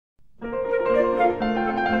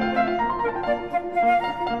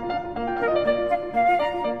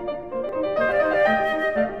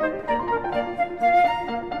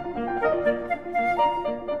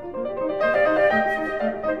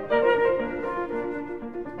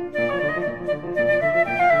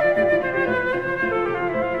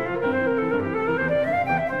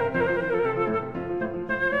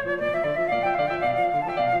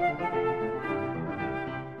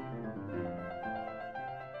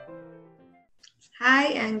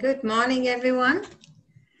and good morning, everyone.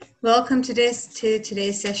 Welcome to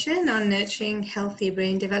today's session on nurturing healthy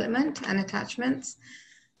brain development and attachments,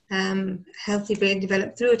 healthy brain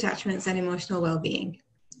developed through attachments and emotional well-being.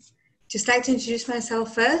 Just like to introduce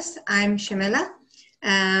myself first. I'm Shamila,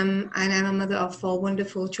 and I'm a mother of 4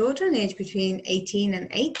 wonderful children aged between 18 and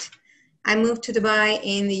 8. I moved to Dubai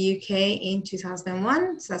in the UK in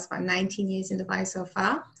 2001, so that's about 19 years in Dubai so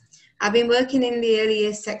far. I've been working in the early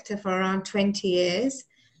years sector for around 20 years,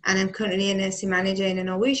 and I'm currently a nursery manager in a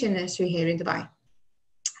Norwegian nursery here in Dubai.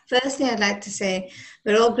 Firstly, I'd like to say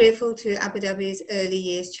we're all grateful to Abu Dhabi's Early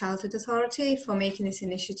Years Childhood Authority for making this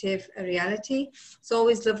initiative a reality. It's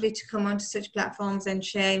always lovely to come onto such platforms and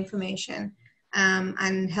share information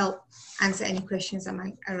and help answer any questions that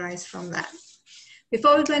might arise from that.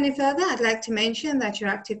 Before we go any further, I'd like to mention that your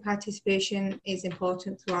active participation is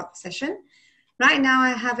important throughout the session. Right now, I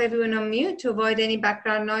have everyone on mute to avoid any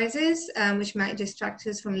background noises, which might distract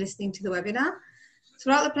us from listening to the webinar.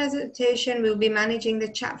 Throughout the presentation, we'll be managing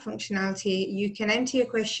the chat functionality. You can enter your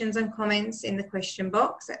questions and comments in the question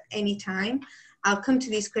box at any time. I'll come to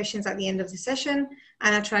these questions at the end of the session,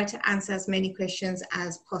 and I'll try to answer as many questions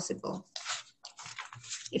as possible.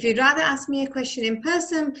 If you'd rather ask me a question in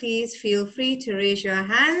person, please feel free to raise your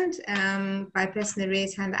hand by pressing the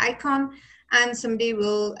raise hand icon, and somebody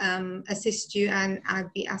will assist you, and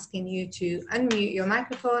I'll be asking you to unmute your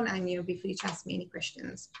microphone and you'll be free to ask me any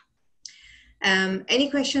questions. Any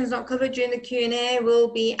questions not covered during the Q&A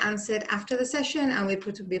will be answered after the session and will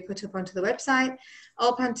be put up onto the website.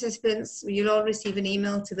 All participants, you'll all receive an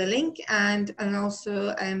email to the link, and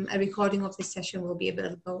also a recording of this session will be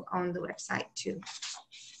available on the website too.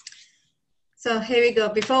 So here we go.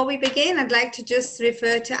 Before we begin, I'd like to just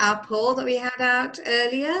refer to our poll that we had out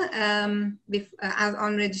earlier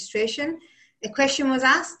on registration. A question was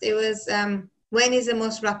asked. It was, when is the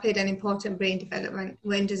most rapid and important brain development?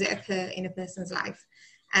 When does it occur in a person's life?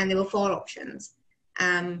 And there were 4 options.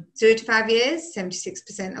 0 to 5 years,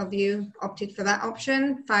 76% of you opted for that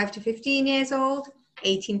option. 5 to 15 years old,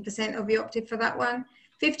 18% of you opted for that one.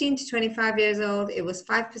 15 to 25 years old, it was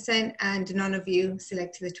 5%, and none of you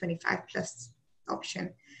selected the 25 plus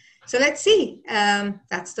option. So let's see,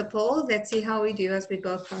 that's the poll. Let's see how we do as we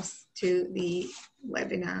go across to the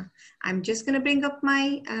webinar. I'm just going to bring up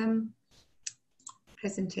my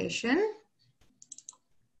presentation.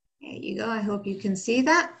 There you go, I hope you can see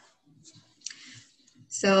that.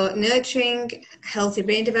 So nurturing healthy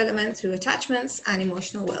brain development through attachments and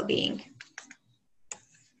emotional well-being.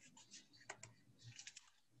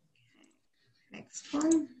 Next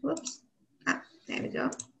one, whoops, there we go.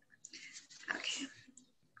 Okay.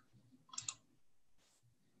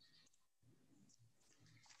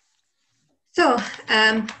 So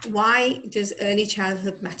why does early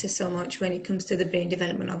childhood matter so much when it comes to the brain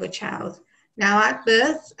development of a child? Now at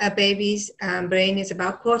birth, a baby's brain is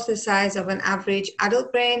about 1/4 the size of an average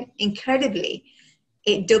adult brain. Incredibly,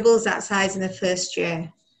 it doubles that size in the first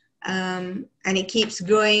year. And it keeps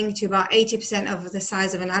growing to about 80% of the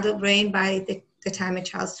size of an adult brain by the time a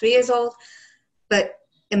child's 3 years old. But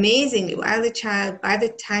amazingly, by the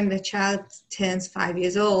time the child turns 5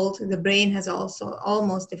 years old, the brain has also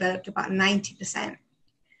almost developed about 90%.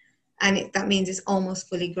 And that means it's almost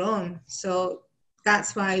fully grown. So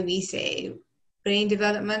that's why we say brain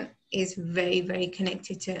development is very, very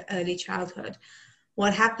connected to early childhood.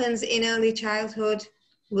 What happens in early childhood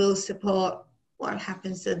will support what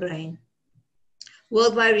happens to the brain.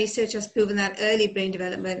 Worldwide research has proven that early brain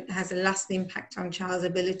development has a lasting impact on child's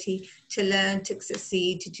ability to learn, to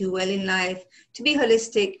succeed, to do well in life, to be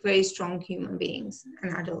holistic, very strong human beings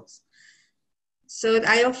and adults. So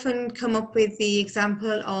I often come up with the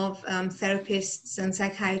example of therapists and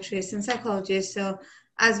psychiatrists and psychologists. So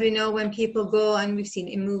as we know, when people go, and we've seen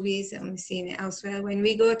it in movies and we've seen it elsewhere, when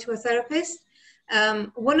we go to a therapist,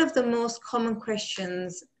 one of the most common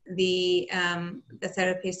questions the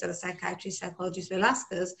therapist or the psychiatrist, psychologist will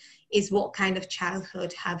ask us is, what kind of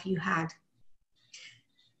childhood have you had?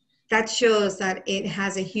 That shows that it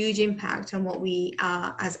has a huge impact on what we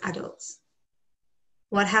are as adults.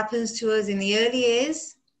 What happens to us in the early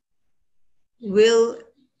years will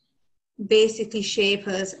basically shape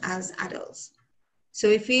us as adults. So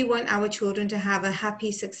if we want our children to have a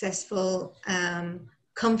happy, successful,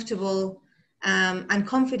 comfortable, and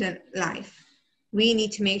confident life, we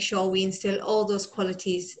need to make sure we instill all those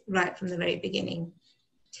qualities right from the very beginning.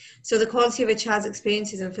 So the quality of a child's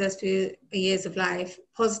experiences in the first few years of life,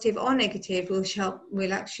 positive or negative,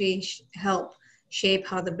 will actually help shape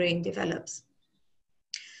how the brain develops.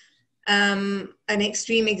 An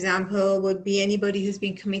extreme example would be anybody who's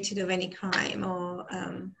been convicted of any crime or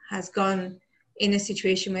has gone in a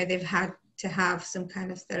situation where they've had to have some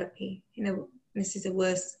kind of therapy. This is a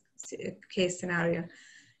worst case scenario.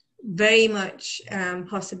 Very much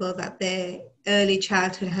possible that their early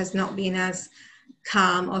childhood has not been as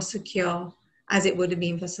calm or secure as it would have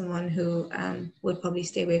been for someone who would probably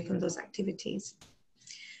stay away from those activities.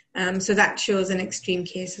 So that shows an extreme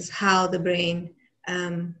case of how the brain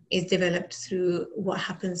is developed through what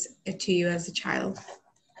happens to you as a child.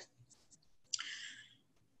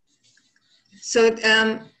 So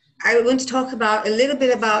I want to talk about a little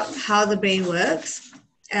bit about how the brain works,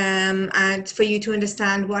 and for you to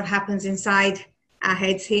understand what happens inside our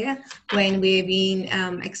heads here when we're being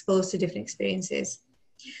exposed to different experiences.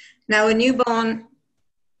 Now, a newborn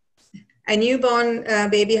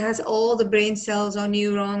baby has all the brain cells or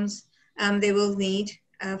neurons they will need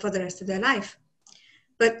for the rest of their life.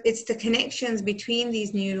 But it's the connections between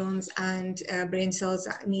these neurons and brain cells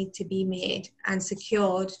that need to be made and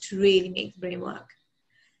secured to really make the brain work.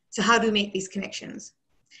 So how do we make these connections?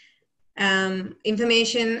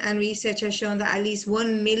 Information and research has shown that at least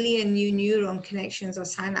 1 million new neuron connections or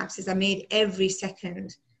synapses are made every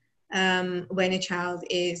second when a child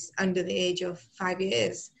is under the age of 5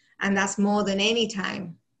 years. And that's more than any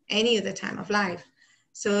other time of life.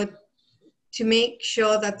 So to make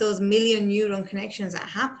sure that those million neuron connections are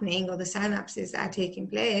happening, or the synapses that are taking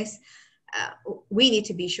place, we need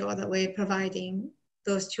to be sure that we're providing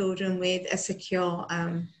those children with a secure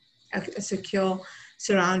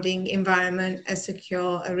surrounding environment, a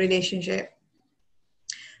secure relationship.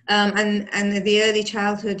 And the early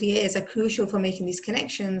childhood years are crucial for making these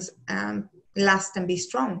connections last and be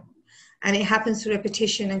strong. And it happens through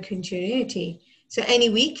repetition and continuity. So any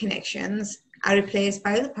weak connections are replaced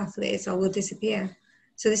by other pathways or will disappear.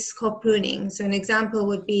 So this is called pruning. So an example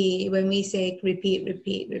would be when we say repeat,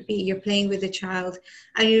 repeat, repeat. You're playing with the child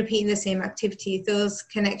and you're repeating the same activity. Those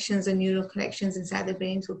connections and neural connections inside the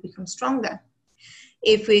brains will become stronger.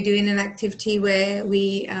 If we're doing an activity where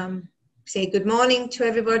we say good morning to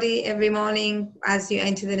everybody every morning as you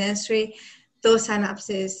enter the nursery, those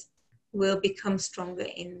synapses will become stronger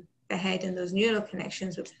in the head and those neural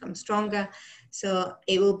connections will become stronger. So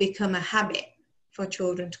it will become a habit for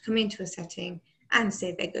children to come into a setting and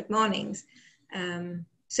say their good mornings.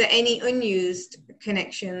 So any unused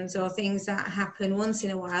connections or things that happen once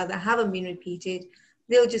in a while that haven't been repeated,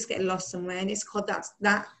 they'll just get lost somewhere, and it's called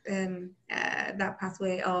that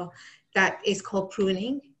pathway, or that is called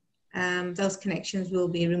pruning. Those connections will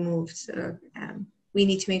be removed. So we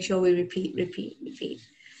need to make sure we repeat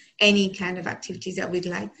any kind of activities that we'd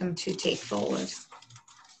like them to take forward.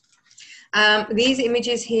 These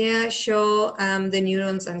images here show the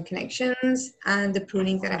neurons and connections and the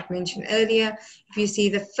pruning that I've mentioned earlier. If you see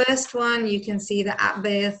the first one, you can see that at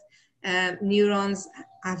birth, neurons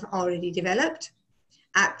have already developed.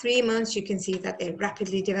 At 3 months, you can see that they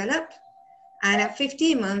rapidly develop. And at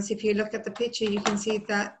 15 months, if you look at the picture, you can see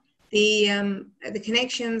that the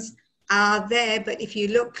connections are there, but if you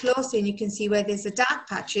look closely and you can see where there's the dark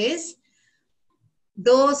patches,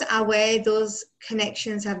 those are where those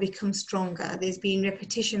connections have become stronger. There's been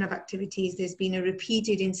repetition of activities. There's been a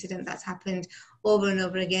repeated incident that's happened over and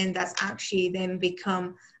over again that's actually then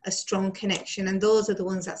become a strong connection, and those are the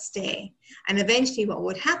ones that stay. And eventually what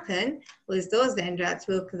would happen was those dendrites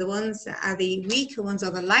will, the ones that are the weaker ones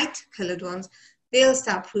or the light colored ones, they'll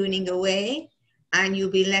start pruning away, and you'll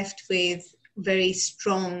be left with very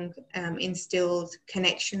strong instilled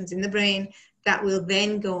connections in the brain that will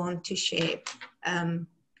then go on to shape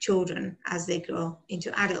children as they grow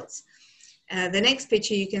into adults. The next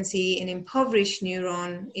picture you can see an impoverished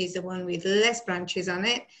neuron is the one with less branches on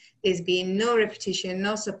it. There's been no repetition,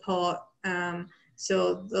 no support.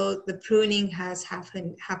 So the pruning has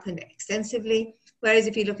happened extensively. Whereas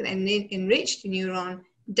if you look at an enriched neuron,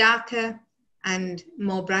 darker and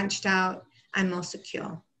more branched out and more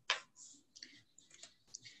secure.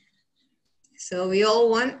 So we all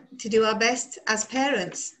want to do our best as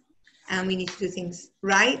parents, and we need to do things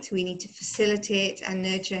right. We need to facilitate and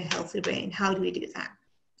nurture a healthy brain. How do we do that?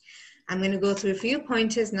 I'm going to go through a few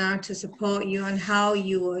pointers now to support you on how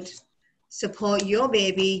you would support your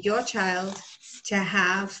baby, your child, to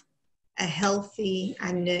have a healthy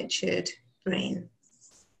and nurtured brain.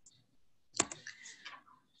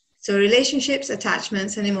 So relationships,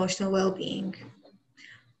 attachments, and emotional well-being.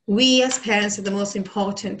 We as parents are the most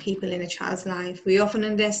important people in a child's life. We often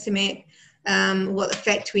underestimate what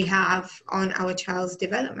effect we have on our child's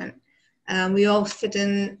development. We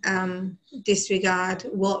often disregard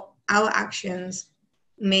what our actions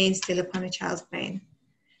may instill upon a child's brain.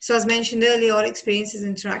 So as mentioned earlier, all experiences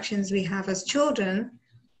and interactions we have as children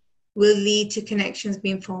will lead to connections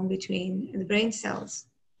being formed between the brain cells.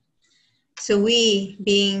 So we,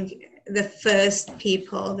 being the first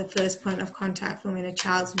people, the first point of contact from when a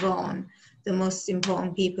child's born, the most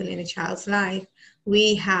important people in a child's life,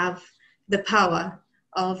 we have the power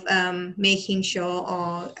of making sure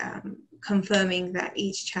or confirming that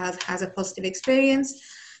each child has a positive experience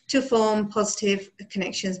to form positive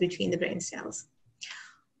connections between the brain cells.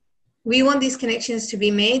 We want these connections to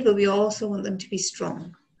be made, but we also want them to be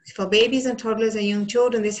strong. For babies and toddlers and young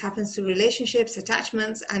children, this happens through relationships,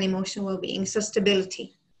 attachments, and emotional well-being, so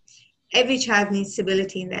stability. Every child needs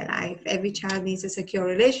stability in their life. Every child needs a secure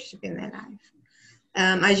relationship in their life.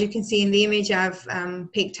 As you can see in the image I've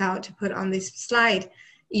picked out to put on this slide,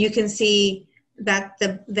 you can see that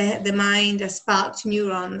the mind has sparked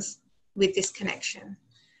neurons with this connection.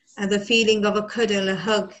 The feeling of a cuddle, a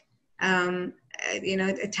hug,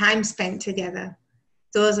 a time spent together.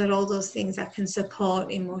 Those are all those things that can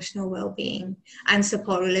support emotional well-being and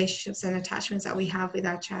support relationships and attachments that we have with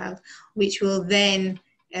our child, which will then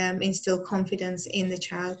instill confidence in the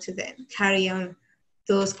child to then carry on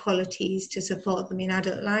those qualities to support them in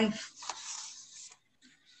adult life.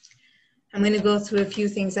 I'm going to go through a few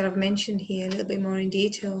things that I've mentioned here a little bit more in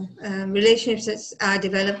detail. Relationships are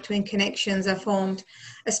developed when connections are formed,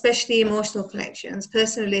 especially emotional connections.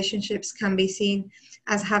 Personal relationships can be seen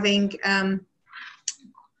as having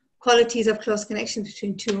qualities of close connection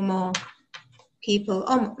between two or more people,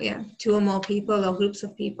 or groups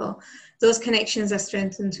of people. Those connections are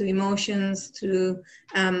strengthened through emotions, through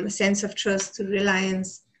a sense of trust, through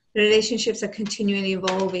reliance. The relationships are continually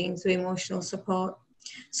evolving through emotional support,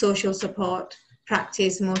 social support,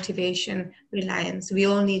 practice, motivation, reliance. We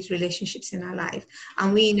all need relationships in our life.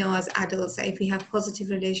 And we know as adults that if we have positive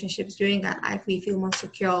relationships during that life, we feel more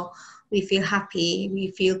secure, we feel happy,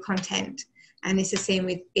 we feel content. And it's the same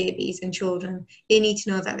with babies and children. They need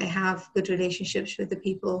to know that they have good relationships with the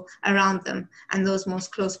people around them. And those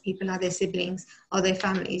most close people are their siblings or their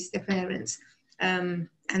families, their parents. And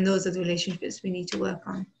those are the relationships we need to work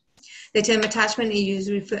on. The term attachment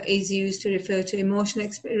is used to refer to emotional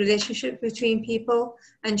relationship between people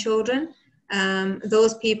and children.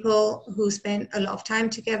 Those people who spend a lot of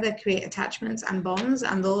time together create attachments and bonds,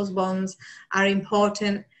 and those bonds are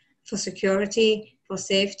important for security, for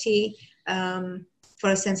safety,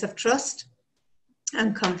 for a sense of trust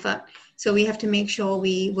and comfort. So we have to make sure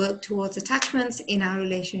we work towards attachments in our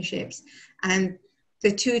relationships, and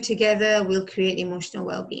the two together will create emotional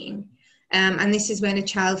well-being. And this is when a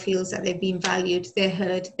child feels that they've been valued, they're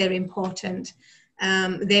heard, they're important,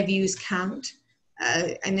 their views count.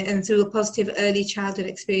 And through a positive early childhood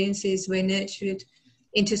experiences, we're nurtured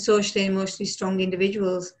into socially and emotionally strong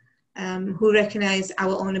individuals who recognize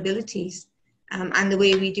our own abilities. And the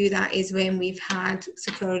way we do that is when we've had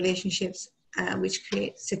secure relationships, which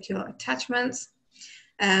create secure attachments.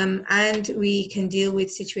 And we can deal with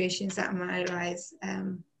situations that might arise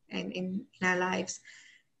in our lives.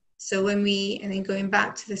 So when and then going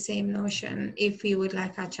back to the same notion, if we would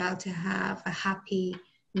like our child to have a happy,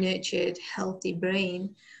 nurtured, healthy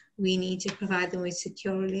brain, we need to provide them with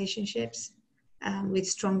secure relationships, with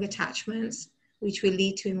strong attachments, which will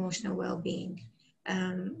lead to emotional well-being.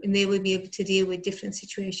 And they will be able to deal with different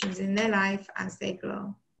situations in their life as they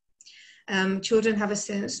grow. Children have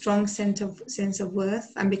a strong sense of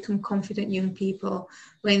worth and become confident young people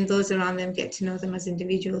when those around them get to know them as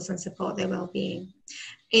individuals and support their well-being.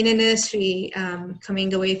 In a nursery,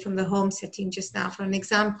 coming away from the home setting just now for an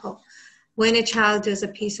example, when a child does a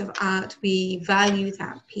piece of art, we value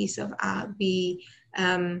that piece of art. We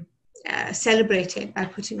celebrate it by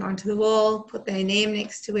putting it onto the wall, put their name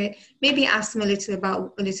next to it, maybe ask them a little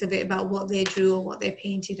bit about what they drew or what they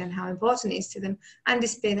painted and how important it is to them, and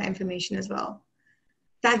display that information as well.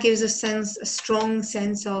 That gives a strong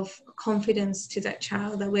sense of confidence to that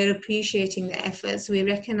child, that we're appreciating their efforts, we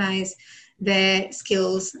recognize their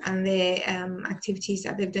skills and their activities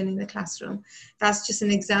that they've done in the classroom. That's just an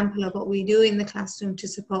example of what we do in the classroom to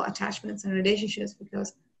support attachments and relationships,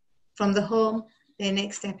 because from the home, their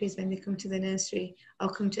next step is when they come to the nursery or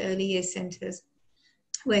come to early years centres,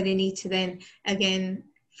 where they need to then again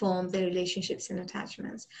form their relationships and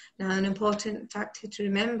attachments. Now, an important factor to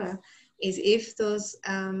remember is if those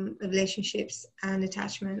relationships and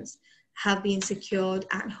attachments have been secured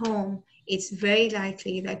at home, it's very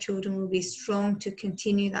likely that children will be strong to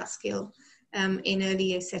continue that skill in early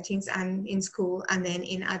year settings and in school, and then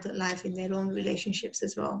in adult life in their own relationships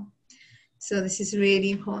as well. So this is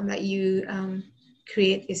really important that you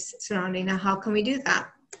create this surrounding. Now, how can we do that?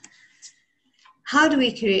 How do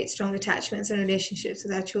we create strong attachments and relationships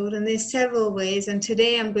with our children? There's several ways, and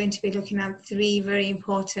today I'm going to be looking at 3 very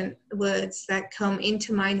important words that come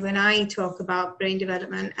into mind when I talk about brain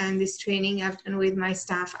development and this training I've done with my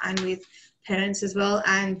staff and with parents as well.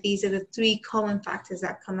 And these are the three common factors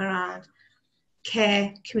that come around: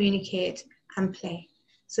 care, communicate, and play.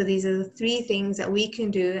 So these are the three things that we can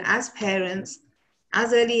do as parents,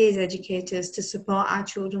 as early years educators, to support our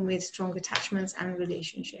children with strong attachments and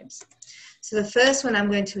relationships. So the first one I'm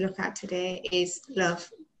going to look at today is love,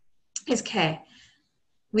 is care.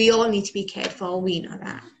 We all need to be cared for. We know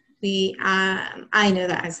that. I know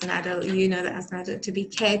that as an adult, you know that as an adult. To be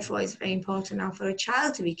cared for is very important. Now, for a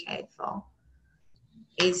child to be cared for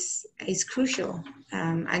is crucial,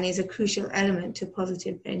 and is a crucial element to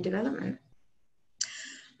positive brain development.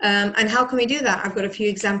 And how can we do that? I've got a few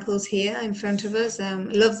examples here in front of us.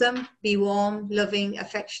 Love them, be warm, loving,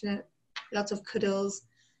 affectionate, lots of cuddles.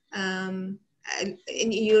 And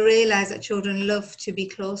you realize that children love to be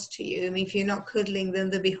close to you. I mean, if you're not cuddling them,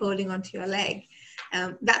 they'll be holding onto your leg.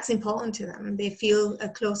 That's important to them. They feel a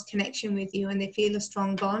close connection with you, and they feel a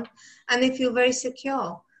strong bond, and they feel very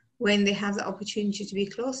secure when they have the opportunity to be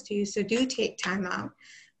close to you. So do take time out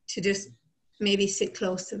to just maybe sit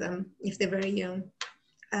close to them if they're very young.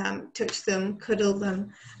 Touch them, cuddle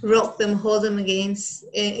them, rock them, hold them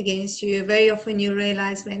against you. Very often you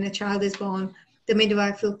realize when a child is born, the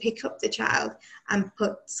midwife will pick up the child and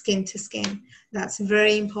put skin to skin. That's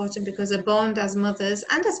very important, because a bond as mothers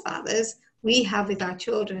and as fathers we have with our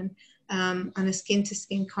children, and a skin to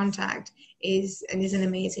skin contact is an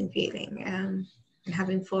amazing feeling. And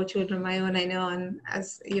having 4 children of my own, I know, and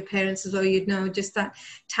as your parents as well, you'd know, just that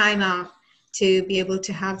time out to be able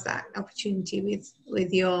to have that opportunity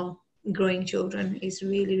with your growing children is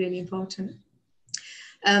really, really important.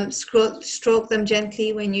 Stroke them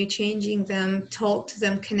gently when you're changing them, talk to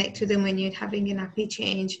them, connect with them when you're having a nappy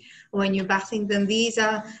change, or when you're bathing them. These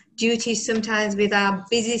are duties sometimes with our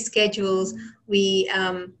busy schedules. We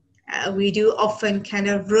do often kind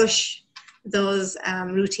of rush those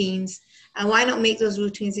routines. And why not make those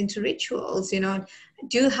routines into rituals?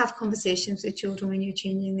 Do have conversations with children when you're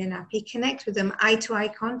changing their nappy. Connect with them, eye-to-eye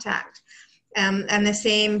contact, and the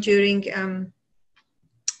same during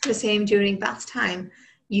bath time.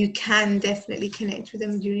 You can definitely connect with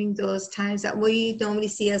them during those times that we normally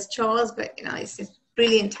see as chores, but it's a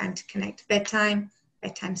brilliant time to connect. Bedtime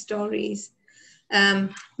stories.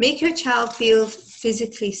 Make your child feel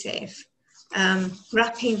physically safe.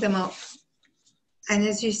 Wrapping them up. And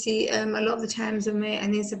as you see, a lot of the times, and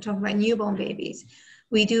this I'm talking about newborn babies,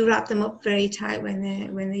 we do wrap them up very tight when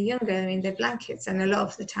they're younger in their blankets, and a lot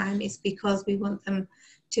of the time it's because we want them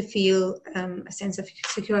to feel a sense of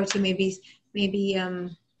security, maybe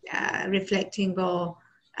reflecting or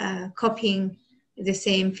copying the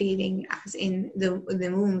same feeling as in the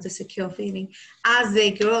womb, the secure feeling. As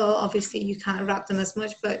they grow, obviously you can't wrap them as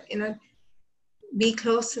much, but be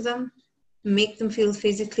close to them, make them feel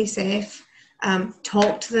physically safe.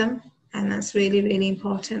 Talk to them, and that's really, really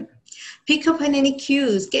important. Pick up on any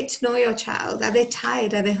cues. Get to know your child. Are they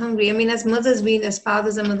tired? Are they hungry? I mean, as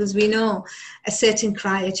fathers and mothers, we know a certain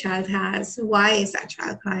cry a child has. Why is that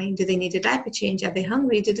child crying? Do they need a diaper change? Are they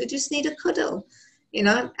hungry? Do they just need a cuddle?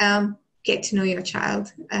 Get to know your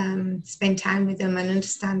child. Spend time with them and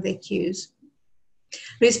understand their cues.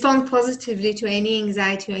 Respond positively to any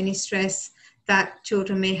anxiety or any stress that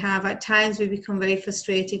children may have. At times we become very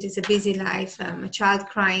frustrated. It's a busy life. A child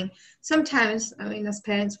crying sometimes, as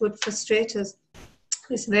parents, would frustrate us.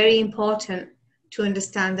 It's very important to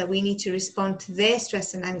understand that we need to respond to their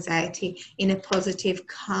stress and anxiety in a positive,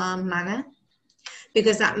 calm manner,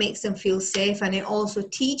 because that makes them feel safe, and it also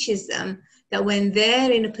teaches them that when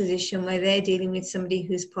they're in a position where they're dealing with somebody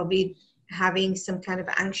who's probably having some kind of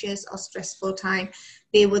anxious or stressful time,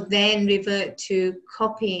 they would then revert to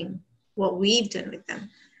copying what we've done with them,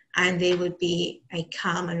 and they would be a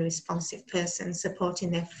calm and responsive person,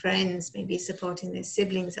 supporting their friends, maybe supporting their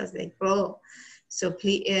siblings as they grow. So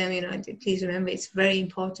please remember, it's very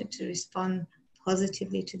important to respond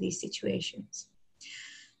positively to these situations.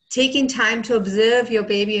 Taking time to observe your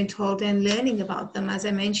baby and toddler and learning about them. As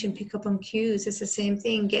I mentioned, pick up on cues. It's the same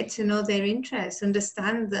thing. Get to know their interests,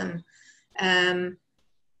 understand them,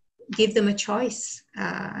 give them a choice.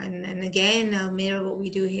 And again, I'll mirror what we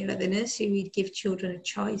do here at the nursery. We give children a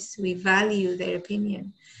choice. We value their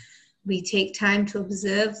opinion. We take time to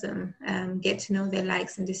observe them, get to know their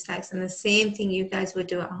likes and dislikes. And the same thing you guys would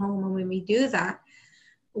do at home. And when we do that,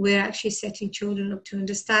 we're actually setting children up to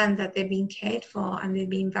understand that they're being cared for and they're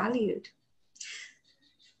being valued.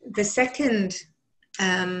 The second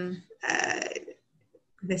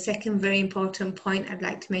very important point I'd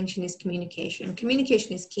like to mention is communication.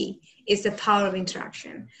 Communication is key. It's the power of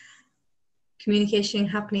interaction. communication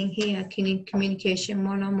happening here, communication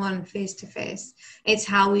one-on-one, face-to-face. It's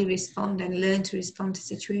how we respond and learn to respond to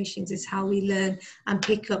situations. It's how we learn and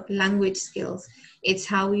pick up language skills. It's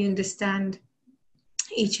how we understand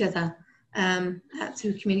each other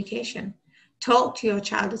through communication. Talk to your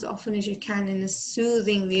child as often as you can in a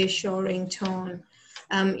soothing, reassuring tone.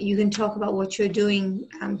 You can talk about what you're doing,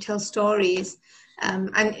 tell stories,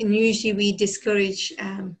 and usually we discourage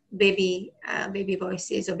baby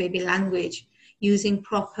voices or baby language, using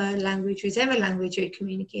proper language, whichever language you're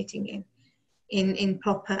communicating in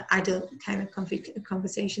proper adult kind of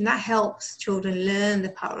conversation. That helps children learn the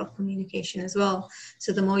power of communication as well.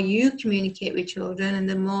 So the more you communicate with children and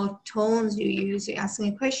the more tones you use, you're asking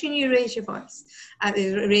a question, you raise your voice,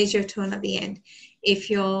 raise your tone at the end. If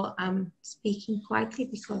you're speaking quietly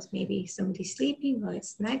because maybe somebody's sleeping or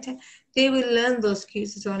it's nighttime, they will learn those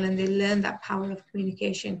cues as well, and they learn that power of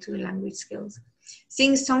communication through language skills.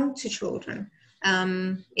 Sing songs to children.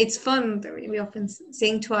 It's fun. We often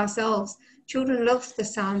sing to ourselves. Children love the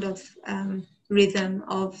sound of rhythm,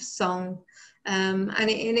 of song, and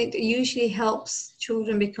it usually helps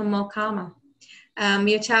children become more calmer.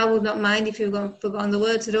 Your child will not mind if you've forgotten the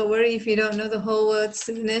words, so don't worry if you don't know the whole words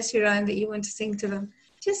to the nursery rhyme that you want to sing to them.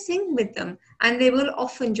 Just sing with them, and they will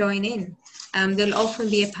often join in. They'll often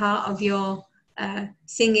be a part of your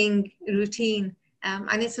singing routine,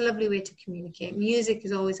 and it's a lovely way to communicate. Music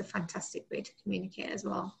is always a fantastic way to communicate as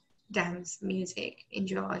well. Dance, music,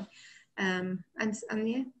 enjoy, and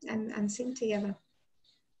sing together.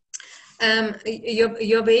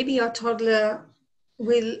 Your baby or toddler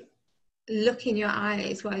will look in your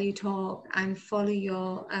eyes while you talk and follow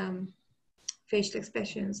your facial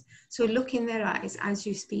expressions. So look in their eyes as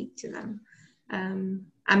you speak to them.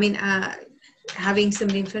 Having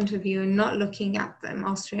somebody in front of you and not looking at them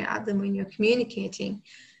or straight at them when you're communicating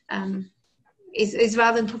is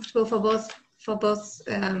rather uncomfortable for both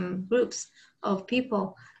groups of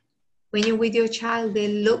people. When you're with your child, they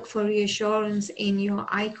look for reassurance in your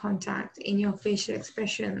eye contact, in your facial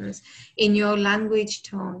expressions, in your language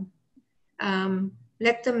tone.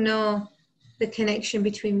 Let them know the connection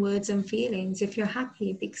between words and feelings. If you're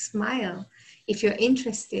happy, a big smile. If you're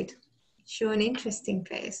interested, show an interesting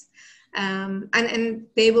face. And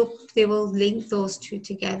they will link those two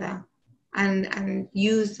together and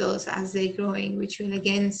use those as they're growing, which will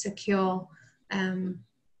again secure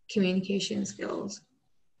communication skills.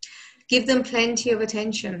 Give them plenty of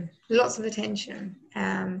attention, lots of attention.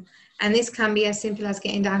 And this can be as simple as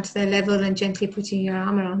getting down to their level and gently putting your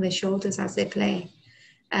arm around their shoulders as they play.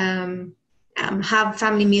 Have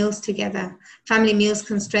family meals together. Family meals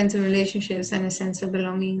can strengthen relationships and a sense of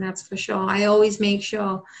belonging, that's for sure. I always make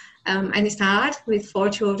sure, and it's hard with 4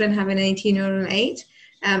 children, having an 18-year-old and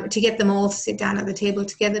 8, to get them all to sit down at the table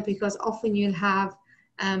together, because often you'll have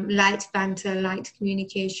light banter, light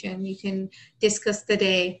communication. You can discuss the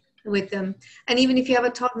day with them. And even if you have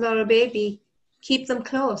a toddler or a baby, keep them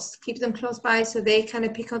close by so they kind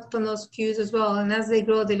of pick up on those cues as well. And as they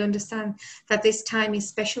grow, they'll understand that this time is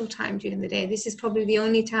special time during the day. This is probably the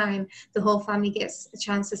only time the whole family gets a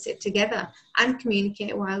chance to sit together and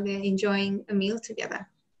communicate while they're enjoying a meal together.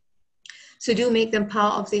 So do make them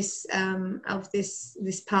part of this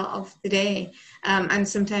part of the day. And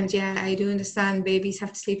sometimes, yeah, I do understand babies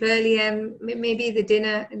have to sleep early, and maybe the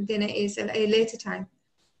dinner is a later time.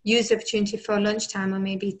 Use the opportunity for lunchtime or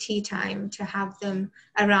maybe tea time to have them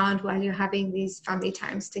around while you're having these family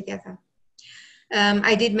times together.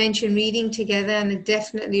 I did mention reading together, and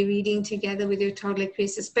definitely reading together with your toddler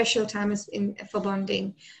creates a special time for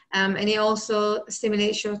bonding. And it also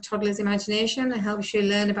stimulates your toddler's imagination and helps you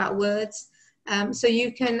learn about words. So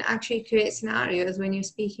you can actually create scenarios when you're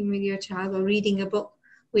speaking with your child or reading a book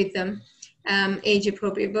with them,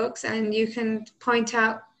 age-appropriate books, and you can point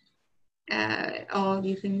out or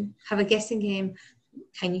you can have a guessing game.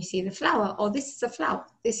 Can you see the flower? Or this is a flower.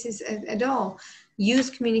 This is a doll. Use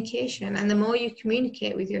communication. And the more you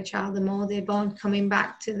communicate with your child, the more they bond, coming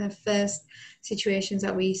back to the first situations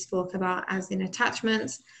that we spoke about, as in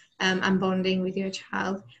attachments and bonding with your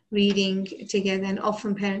child, reading together. And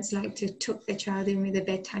often parents like to tuck their child in with a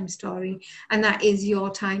bedtime story. And that is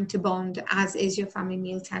your time to bond, as is your family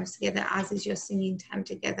meal times together, as is your singing time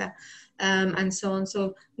together. And so on.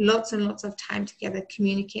 So lots and lots of time together,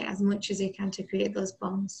 communicate as much as they can to create those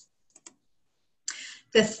bonds.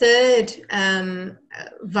 The third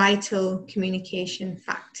vital communication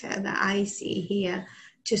factor that I see here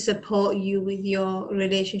to support you with your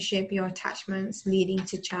relationship, your attachments leading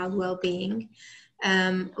to child well-being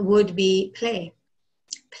would be play.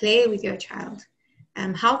 Play with your child.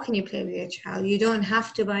 How can you play with your child? You don't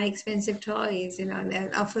have to buy expensive toys.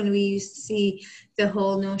 And often we used to see the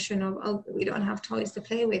whole notion of, oh, we don't have toys to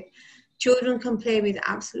play with. Children can play with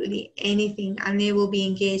absolutely anything, and they will be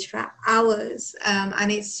engaged for hours.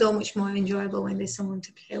 And it's so much more enjoyable when there's someone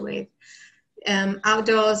to play with.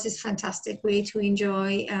 Outdoors is a fantastic way to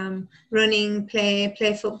enjoy running,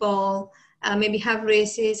 play football, maybe have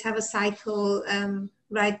races, have a cycle,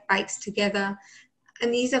 ride bikes together.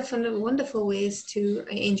 And these are wonderful ways to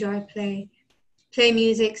enjoy play. Play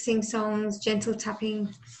music, sing songs, gentle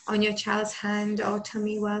tapping on your child's hand or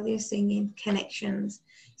tummy while you're singing, connections.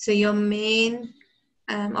 So your main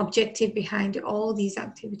objective behind all these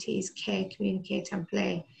activities, care, communicate, and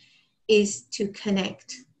play, is to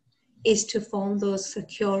connect, is to form those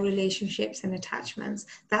secure relationships and attachments.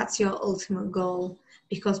 That's your ultimate goal,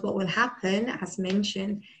 because what will happen, as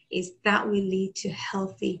mentioned, is that will lead to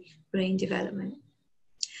healthy brain development.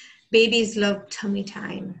 Babies love tummy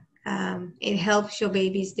time. It helps your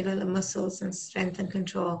babies develop muscles and strength and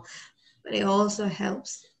control, but it also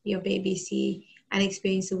helps your baby see and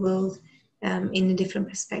experience the world in a different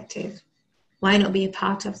perspective. Why not be a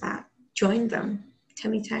part of that? Join them.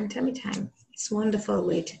 Tummy time, tummy time. It's a wonderful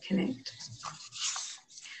way to connect.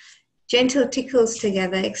 Gentle tickles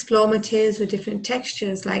together. Explore materials with different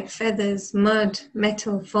textures like feathers, mud,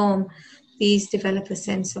 metal, foam. These develop a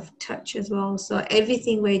sense of touch as well. So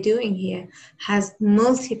everything we're doing here has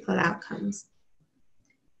multiple outcomes.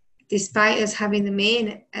 Despite us having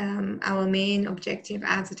our main objective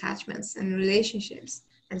as attachments and relationships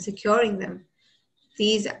and securing them,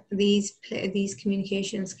 these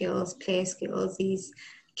communication skills, play skills, these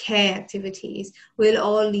care activities will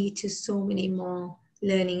all lead to so many more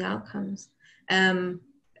learning outcomes. And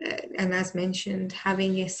as mentioned,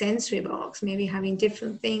 having a sensory box, maybe having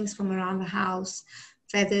different things from around the house,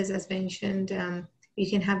 feathers as mentioned, you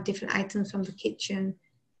can have different items from the kitchen,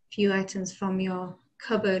 few items from your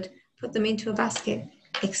cupboard, put them into a basket,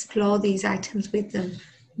 explore these items with them,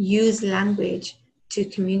 use language to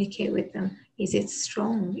communicate with them. Is it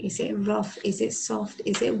strong? Is it rough? Is it soft?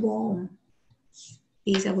 Is it warm?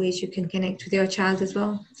 These are ways you can connect with your child as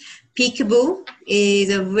well. Peekaboo is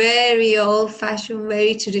a very old-fashioned,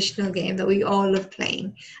 very traditional game that we all love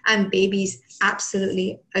playing, and babies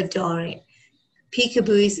absolutely adore it.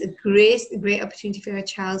 Peekaboo is a great opportunity for your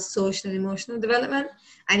child's social and emotional development,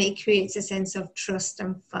 and it creates a sense of trust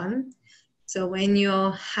and fun. So when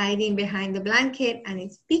you're hiding behind the blanket and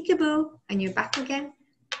it's peekaboo and you're back again,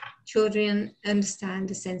 children understand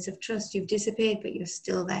the sense of trust. You've disappeared, but you're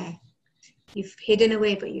still there. You've hidden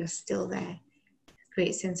away, but you're still there.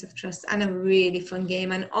 Great sense of trust, and a really fun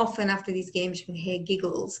game. And often after these games, you can hear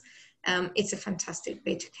giggles. It's a fantastic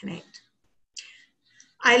way to connect.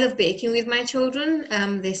 I love baking with my children.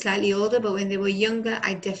 They're slightly older, but when they were younger,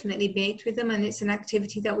 I definitely baked with them. And it's an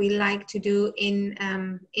activity that we like to do in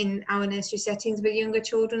our nursery settings with younger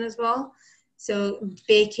children as well. So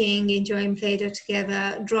baking, enjoying Play-Doh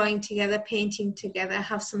together, drawing together, painting together,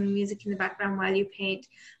 have some music in the background while you paint,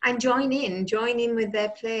 and join in with their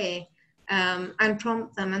play, and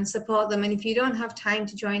prompt them and support them. And if you don't have time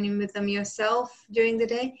to join in with them yourself during the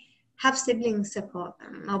day, have siblings support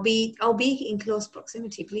them, or be in close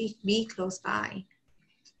proximity, please be close by.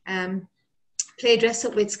 Play dress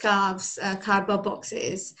up with scarves, cardboard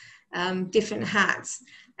boxes, different hats.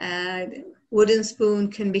 Wooden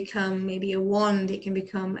spoon can become maybe a wand, it can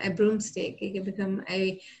become a broomstick, it can become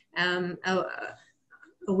a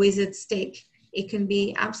wizard stick. It can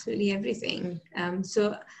be absolutely everything.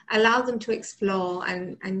 So allow them to explore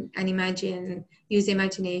and imagine, use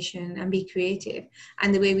imagination and be creative.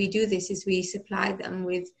 And the way we do this is we supply them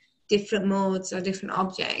with different modes or different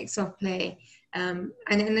objects of play, and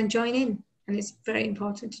then join in. And it's very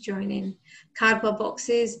important to join in. Cardboard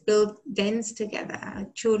boxes, build dens together.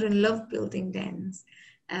 Children love building dens.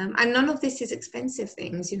 And none of this is expensive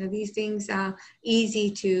things. You know, these things are easy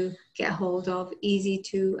to get hold of, easy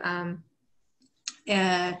to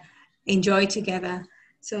enjoy together.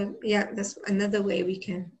 So yeah, that's another way we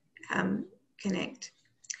can connect.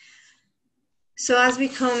 So as we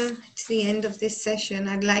come to the end of this session,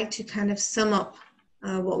 I'd like to kind of sum up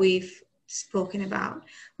what we've spoken about.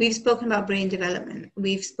 We've spoken about brain development.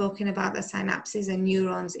 We've spoken about the synapses and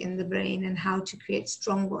neurons in the brain and how to create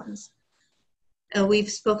strong ones. We've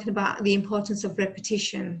spoken about the importance of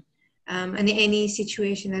repetition, and any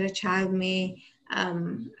situation that a child may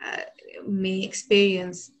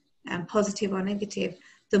experience, positive or negative.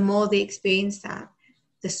 The more they experience that,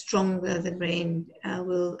 the stronger the brain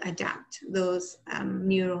will adapt those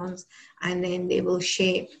neurons, and then they will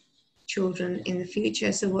shape children in the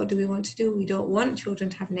future. So what do we want to do? We don't want children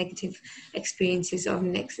to have negative experiences or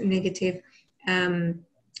negative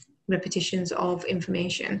repetitions of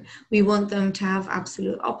information. We want them to have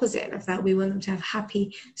absolute opposite of that. We want them to have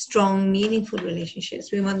happy, strong, meaningful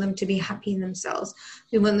relationships. We want them to be happy in themselves.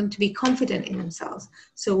 We want them to be confident in themselves.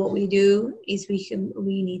 So what we do is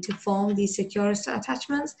we need to form these secure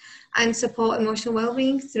attachments and support emotional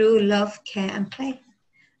well-being through love, care, and play.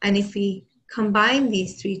 And if we combine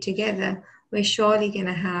these three together, we're surely going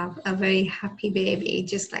to have a very happy baby,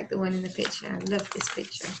 just like the one in the picture. I love this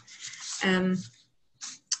picture.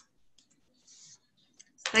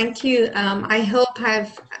 Thank you. I hope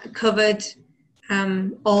I've covered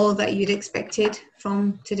all that you'd expected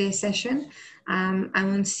from today's session. I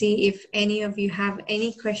want to see if any of you have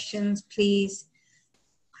any questions, please.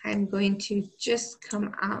 I'm going to just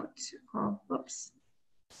come out of, whoops.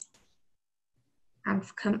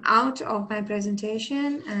 I've come out of my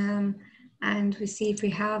presentation and we see if we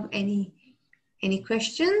have any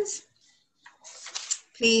questions.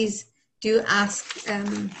 Please do ask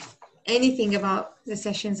anything about the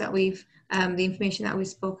sessions that we've, the information that we've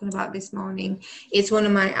spoken about this morning. It's one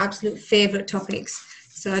of my absolute favorite topics,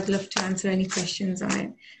 so I'd love to answer any questions on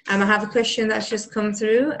it. I have a question that's just come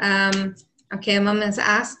through. Okay, a mum has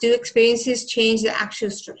asked, do experiences change the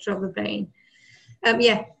actual structure of the brain?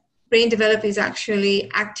 Yeah, brain development is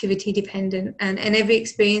actually activity dependent, and every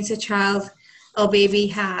experience a child or baby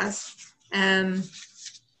has,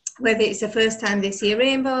 whether it's the first time they see a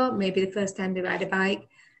rainbow, maybe the first time they ride a bike,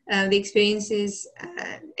 the experiences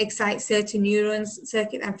excite certain neurons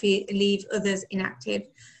circuit and leave others inactive.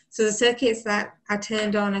 So the circuits that are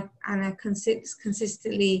turned on and are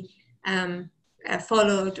consistently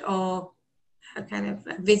followed or kind of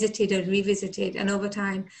visited or revisited, and over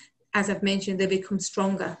time, as I've mentioned, they become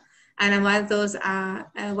stronger. And while those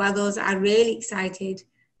are really excited,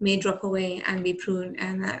 may drop away and be pruned,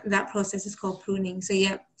 and that process is called pruning. So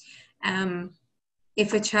yeah,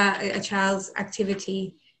 if a child's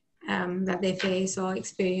activity that they face or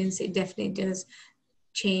experience, it definitely does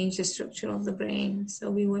change the structure of the brain. So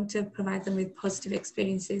we want to provide them with positive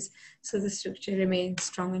experiences so the structure remains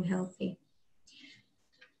strong and healthy.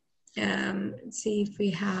 Let's see if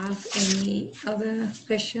we have any other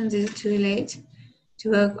questions. Is it too late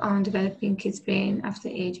to work on developing kids' brain after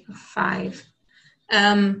the age of 5?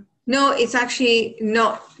 No, it's actually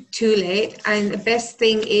not too late, and the best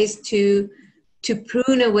thing is to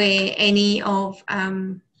prune away any of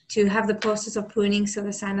to have the process of pruning so the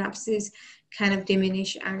synapses kind of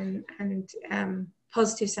diminish and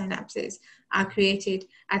positive synapses are created.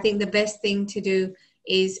 I think the best thing to do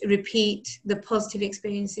is repeat the positive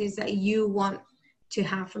experiences that you want to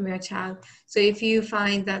have from your child. So if you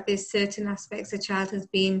find that there's certain aspects a child has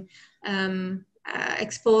been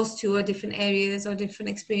exposed to, or different areas or different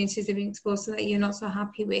experiences they've been exposed to that you're not so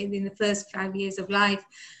happy with in the first 5 years of life,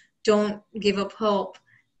 don't give up hope.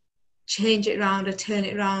 Change it around or turn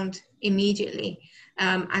it around immediately,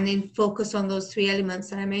 and then focus on those 3 elements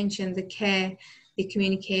that I mentioned: the care, the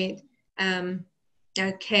communicate,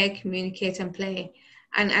 communicate, and play.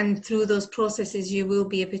 And through those processes, you will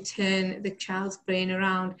be able to turn the child's brain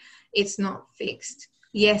around. It's not fixed.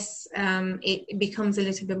 Yes, it becomes a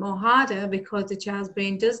little bit more harder because the child's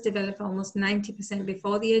brain does develop almost 90%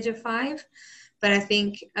 before the age of 5. But I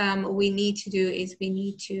think what we need to do is we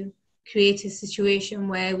need to create a situation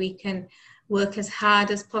where we can work as hard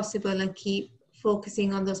as possible and keep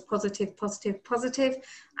focusing on those positive,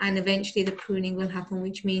 and eventually the pruning will happen,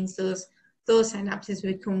 which means those synapses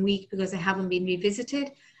will become weak because they haven't been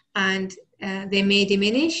revisited, and they may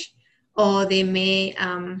diminish, or they may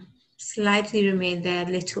slightly remain there a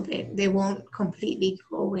little bit. They won't completely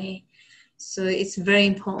go away. So it's very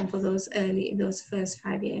important for those first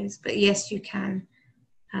 5 years. But yes, you can,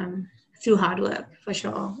 through hard work, for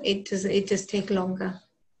sure. It does take longer.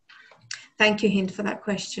 Thank you, Hind, for that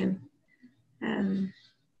question. Do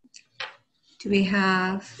we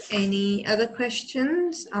have any other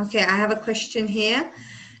questions? Okay, I have a question here.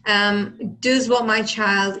 Does what my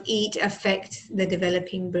child eat affect the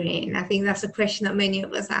developing brain? I think that's a question that many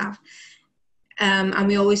of us have. And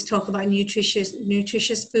we always talk about nutritious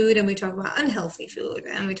food, and we talk about unhealthy food,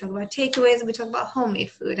 and we talk about takeaways, and we talk about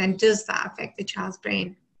homemade food, and does that affect the child's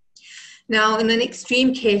brain? Now, in an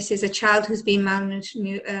extreme case, is a child who's been malnourished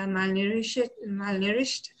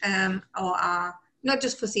or are not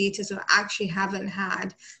just facilities, or actually haven't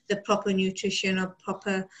had the proper nutrition or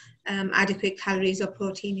proper adequate calories or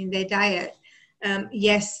protein in their diet,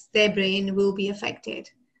 yes, their brain will be affected,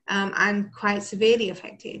 and quite severely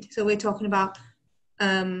affected. So we're talking about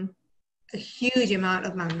a huge amount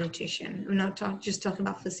of malnutrition. We're not just talking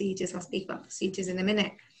about facilities. I'll speak about facilities in a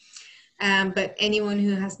minute. But anyone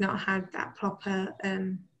who has not had that proper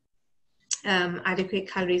adequate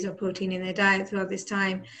calories or protein in their diet throughout this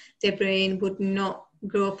time, their brain would not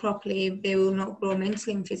grow properly. They will not grow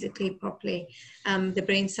mentally and physically properly. The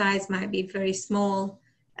brain size might be very small.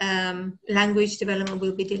 Language development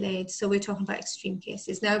will be delayed. So we're talking about extreme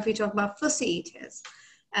cases. Now, if we talk about fussy eaters,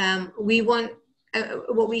 we want,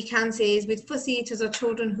 what we can say is with fussy eaters or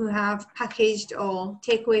children who have packaged or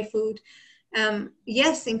takeaway food,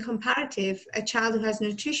 yes, in comparative, a child who has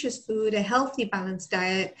nutritious food, a healthy, balanced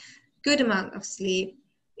diet, good amount of sleep,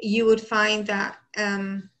 you would find that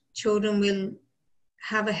children will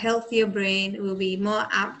have a healthier brain, will be more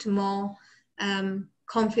apt, more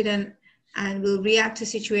confident, and will react to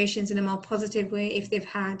situations in a more positive way if they've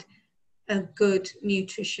had a good,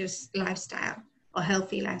 nutritious lifestyle or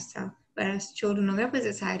healthy lifestyle. Whereas children on the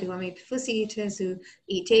opposite side, who are maybe fussy eaters, who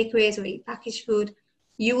eat takeaways or eat packaged food,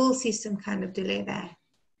 you will see some kind of delay there.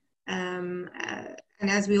 And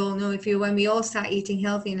as we all know, when we all start eating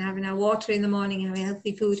healthy and having our water in the morning and having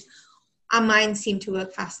healthy food, our minds seem to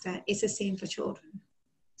work faster. It's the same for children.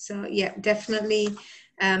 So yeah, definitely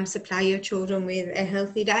supply your children with a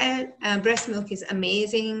healthy diet. Breast milk is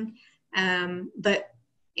amazing, but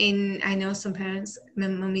I know some parents,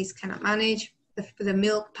 mummies cannot manage. The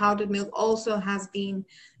milk, powdered milk, also has been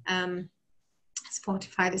it's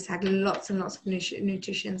fortified. It's had lots and lots of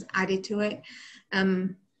nutritions added to it.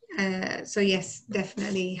 So yes,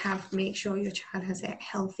 definitely make sure your child has a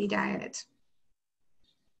healthy diet.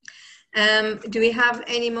 Do we have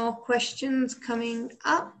any more questions coming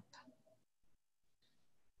up?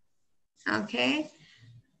 Okay.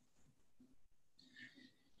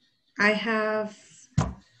 I have,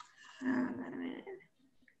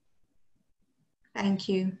 thank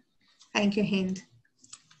you. Thank you, Hind.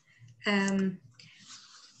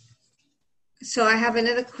 So I have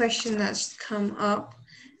another question that's come up,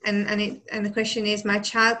 and the question is, my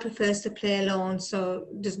child prefers to play alone, so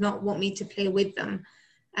does not want me to play with them.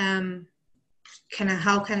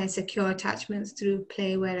 How can I secure attachments through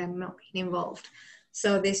play where I'm not being involved?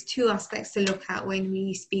 So there's two aspects to look at when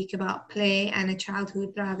we speak about play and a child who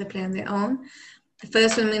would rather play on their own. The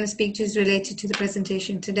first one I'm going to speak to is related to the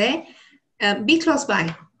presentation today. Be close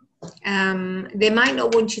by. They might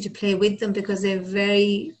not want you to play with them because they're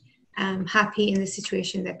very happy in the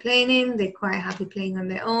situation they're playing in. They're quite happy playing on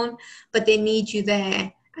their own, but they need you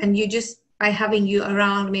there. And you just, by having you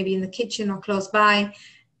around, maybe in the kitchen or close by,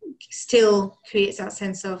 still creates that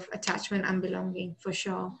sense of attachment and belonging for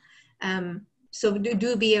sure. So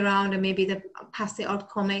do be around, and maybe pass the odd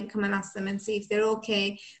comment, come and ask them and see if they're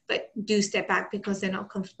okay, but do step back because they're not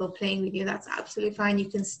comfortable playing with you. That's absolutely fine. You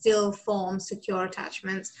can still form secure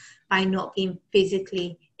attachments by not being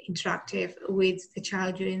physically interactive with the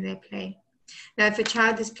child during their play. Now, if a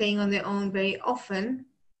child is playing on their own very often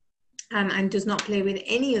and does not play with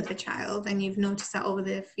any other child, and you've noticed that over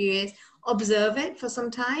the few years, observe it for some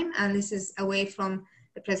time. And this is away from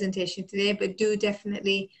the presentation today, but do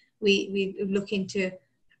definitely, we look into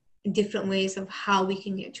different ways of how we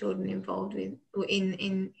can get children involved in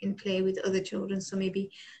play with other children. So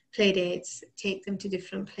maybe play dates, take them to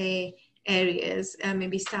different play areas,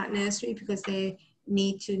 maybe start nursery because they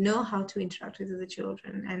need to know how to interact with other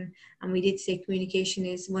children. And we did say communication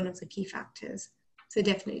is one of the key factors. So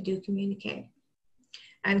definitely do communicate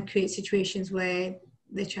and create situations where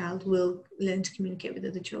the child will learn to communicate with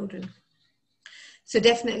other children. So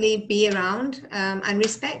definitely be around and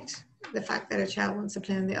respect the fact that a child wants to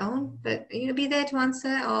play on their own, but be there to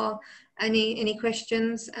answer or any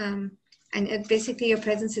questions. And basically your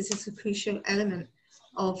presence is a crucial element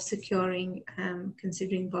of securing,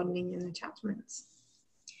 considering bonding and attachments.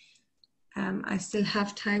 I still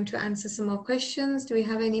have time to answer some more questions. Do we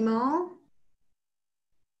have any more?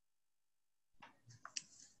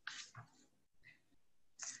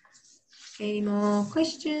 Any more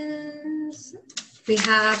questions? We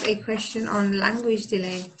have a question on language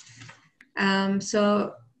delay.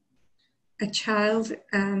 So my child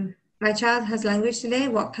has language delay.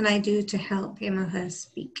 What can I do to help him or her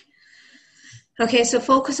speak? Okay, so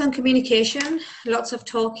focus on communication, lots of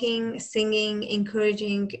talking, singing,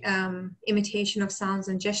 encouraging imitation of sounds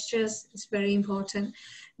and gestures is very important.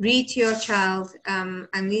 Read to your child,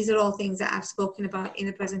 and these are all things that I've spoken about in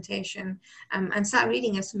the presentation, and start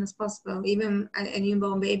reading as soon as possible. Even a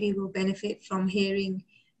newborn baby will benefit from hearing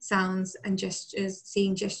sounds and gestures,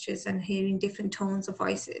 seeing gestures and hearing different tones of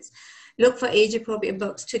voices. Look for age-appropriate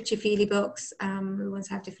books, touchy-feely books. The ones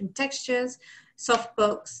have different textures. Soft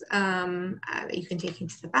books that you can take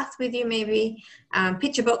into the bath with you maybe.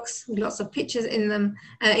 Picture books with lots of pictures in them.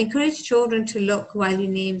 Encourage children to look while you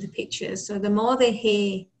name the pictures. So the more they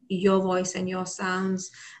hear your voice and your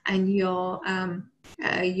sounds and your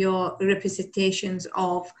representations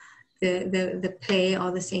of the play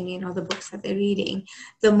or the singing or the books that they're reading,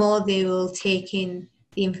 the more they will take in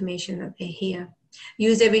the information that they hear.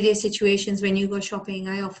 Use everyday situations when you go shopping.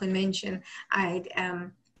 I often mention I'd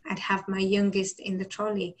have my youngest in the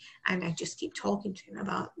trolley and I'd just keep talking to him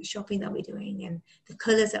about the shopping that we're doing and the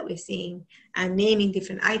colours that we're seeing and naming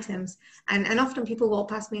different items. And often people walk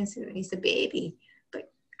past me and say, he's a baby.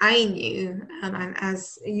 But I knew, and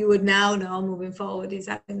as you would now know moving forward, is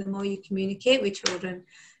that the more you communicate with children,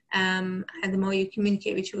 and the more you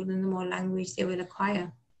communicate with children, the more language they will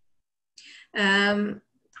acquire.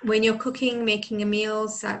 When you're cooking, making a meal,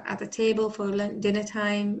 sat at the table for dinner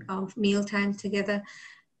time or meal times together,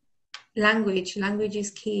 language is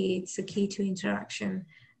key. It's the key to interaction.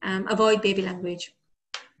 Avoid baby language.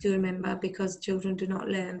 Do remember, because children do not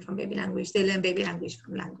learn from baby language. They learn baby language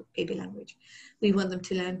from baby language. We want them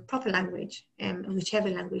to learn proper language, whichever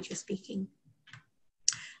language you're speaking.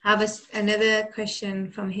 I have another question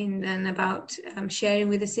from Hindan about sharing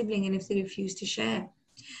with a sibling and if they refuse to share.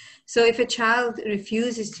 So if a child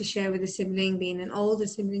refuses to share with a sibling, being an older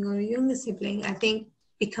sibling or a younger sibling, I think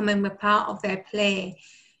becoming a part of their play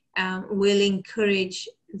will encourage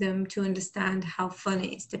them to understand how fun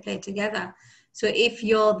it is to play together. So if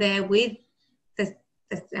you're there with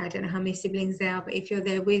I don't know how many siblings there are, but if you're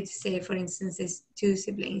there with, say, for instance, there's 2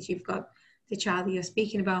 siblings, you've got the child that you're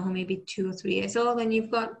speaking about who may be 2 or 3 years old, and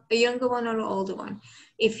you've got a younger one or an older one.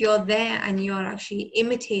 If you're there and you're actually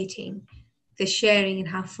imitating the sharing and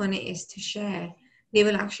how fun it is to share, they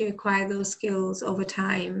will actually acquire those skills over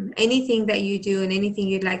time. Anything that you do and anything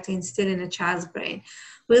you'd like to instill in a child's brain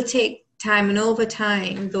will take time, and over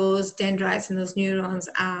time those dendrites and those neurons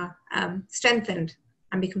are strengthened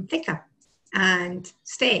and become thicker and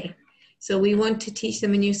stay. So we want to teach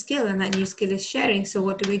them a new skill, and that new skill is sharing. So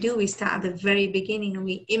what do? We start at the very beginning and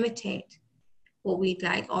we imitate what we'd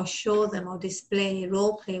like, or show them or display,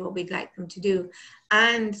 role play what we'd like them to do,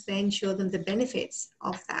 and then show them the benefits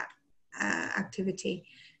of that activity.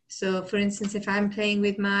 So for instance, if I'm playing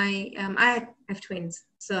with my, I have twins.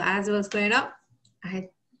 So as I was growing up, I had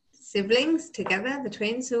siblings together, the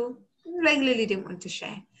twins, who regularly didn't want to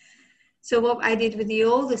share. So what I did with the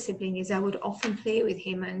older sibling is I would often play with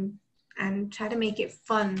him and try to make it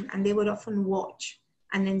fun, and they would often watch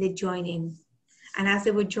and then they'd join in. And as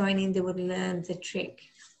they would join in, they would learn the trick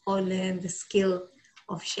or learn the skill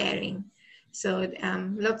of sharing. So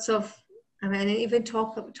lots of, even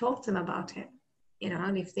talk to them about it,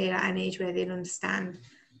 and if they're at an age where they don't understand,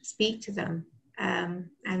 speak to them and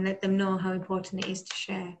let them know how important it is to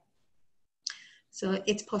share. So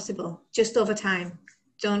it's possible, just over time.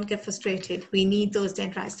 Don't get frustrated. We need those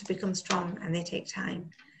dendrites to become strong, and they take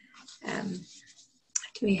time.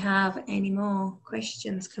 Do we have any more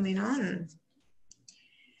questions coming on?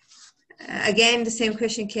 Again, the same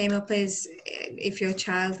question came up as if your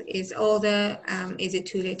child is older, is it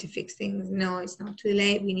too late to fix things? No, it's not too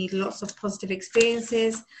late. We need lots of positive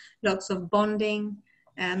experiences, lots of bonding,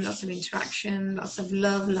 lots of interaction, lots of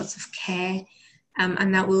love, lots of care,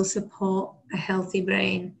 and that will support a healthy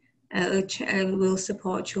brain. Will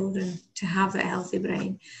support children to have that healthy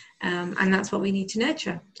brain, and that's what we need to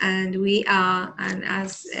nurture. And we are, and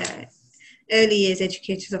as early years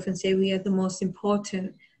educators often say, we are the most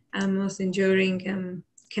important and most enduring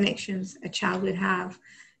connections a child would have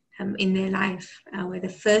in their life. We're the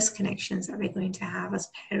first connections that they're going to have as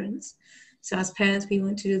parents. So as parents, we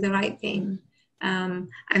want to do the right thing. And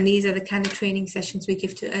these are the kind of training sessions we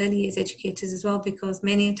give to early years educators as well, because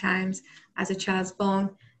many times as a child's born,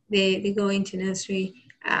 they go into nursery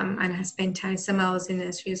and have spent time, some hours in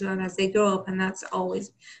nursery as well as they grow up, and that's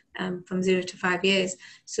always from 0 to 5 years.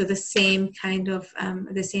 So the same kind of,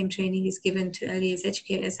 the same training is given to early years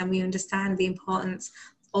educators, and we understand the importance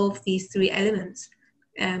of these 3 elements.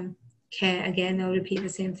 Care, again, I'll repeat the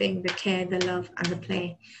same thing, the care, the love, and the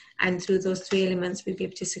play. And through those 3 elements, we'll be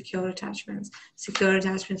able to secure attachments. Secure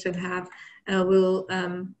attachments will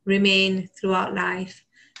remain throughout life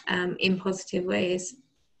in positive ways.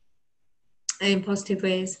 And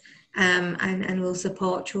will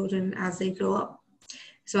support children as they grow up.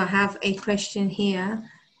 So I have a question here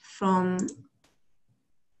from,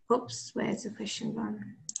 where's the question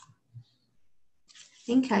gone?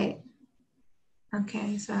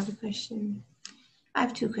 Okay, so I have a question. I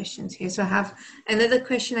have 2 questions here. So I have another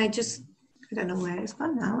question. I don't know where it's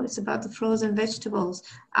gone now. It's about the frozen vegetables,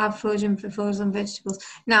 our frozen vegetables.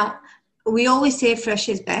 Now, we always say fresh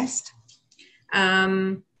is best.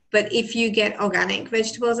 But if you get organic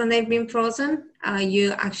vegetables and they've been frozen,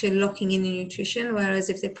 you're actually locking in the nutrition. Whereas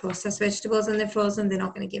if they're processed vegetables and they're frozen, they're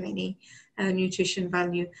not going to give any nutrition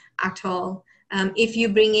value at all. If you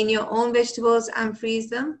bring in your own vegetables and freeze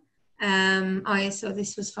them, Oh, yeah, so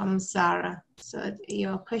this was from Zara. So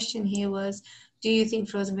your question here was, do you think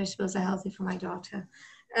frozen vegetables are healthy for my daughter?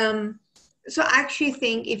 So I actually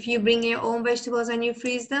think if you bring your own vegetables and you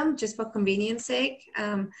freeze them, just for convenience sake,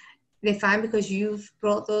 they're fine because you've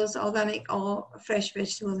brought those organic or fresh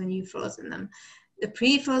vegetables and you've frozen them. The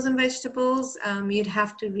pre-frozen vegetables, you'd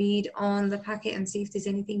have to read on the packet and see if there's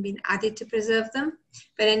anything been added to preserve them.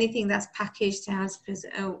 But anything that's packaged has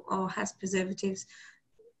preservatives,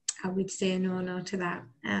 I would say no to that.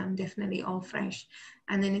 Definitely all fresh.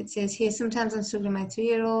 And then it says here, sometimes I'm struggling with my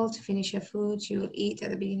 3-year-old to finish her food. She will eat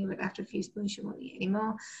at the beginning, but after a few spoons, she won't eat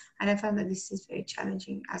anymore. And I find that this is very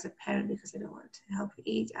challenging as a parent because I don't want to help her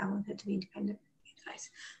eat. I want her to be independent. Advice.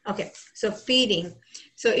 Okay, so feeding.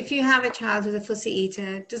 So if you have a child who's a fussy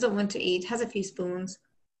eater, doesn't want to eat, has a few spoons,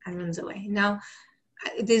 and runs away. Now,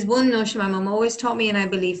 there's one notion my mum always taught me, and I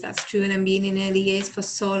believe that's true, and I'm being in early years for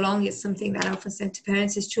so long, it's something that I often said to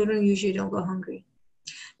parents, is children usually don't go hungry.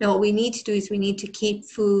 Now, what we need to do is we need to keep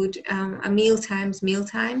food, meal times.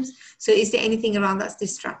 So is there anything around that's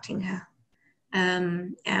distracting her?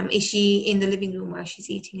 Is she in the living room while she's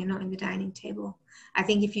eating and not in the dining table? I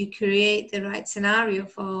think if you create the right scenario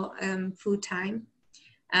for food time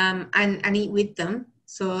and eat with them,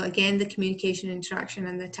 so again, the communication, interaction,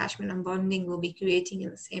 and the attachment and bonding will be creating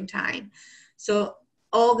at the same time. So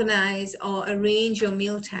organize or arrange your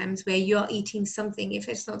meal times where you're eating something. If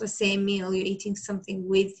it's not the same meal, you're eating something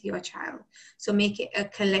with your child. So make it a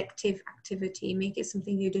collective activity. Make it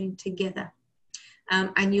something you're doing together.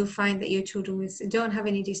 And you'll find that your children don't have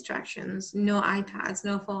any distractions, no iPads,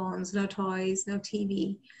 no phones, no toys, no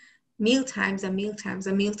TV. Meal times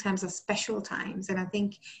are special times. And I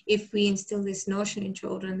think if we instill this notion in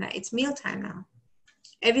children that it's mealtime now,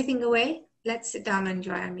 everything away, let's sit down and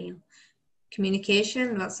enjoy our meal.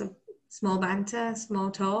 Communication, lots of small banter, small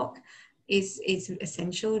talk is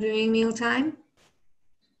essential during mealtime.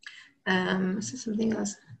 So something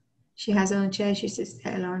else. She has her own chair, she sits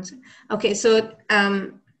there alone. Okay, so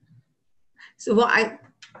no,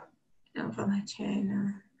 from her chair, no.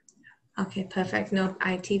 Okay, perfect. No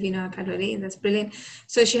TV, no iPad ready. That's brilliant.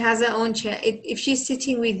 So she has her own chair. If she's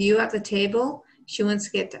sitting with you at the table, she wants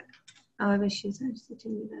to get, however, she's not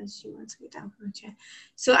sitting with us, she wants to get down from the chair.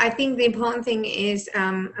 So I think the important thing is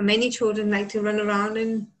many children like to run around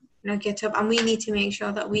and get up, and we need to make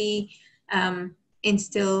sure that we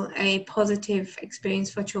instill a positive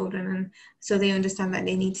experience for children, and so they understand that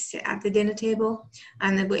they need to sit at the dinner table.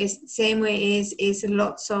 And the same way is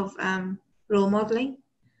lots of role modeling.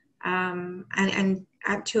 And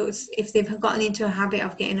if they've gotten into a habit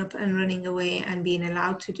of getting up and running away and being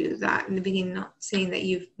allowed to do that in the beginning, not saying that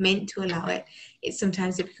you've meant to allow it,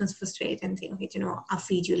 sometimes it becomes frustrating and think, okay, I'll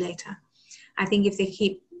feed you later. I think if they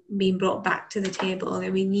keep being brought back to the table,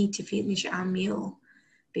 then we need to finish our meal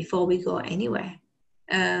before we go anywhere.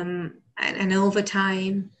 And over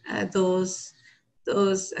time, that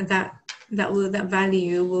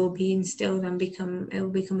value will be instilled and it'll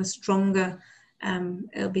become a stronger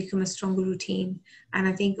routine. And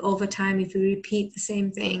I think over time, if we repeat the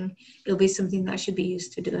same thing, it'll be something that should be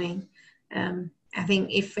used to doing. I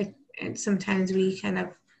think sometimes we kind of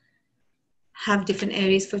have different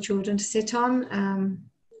areas for children to sit on.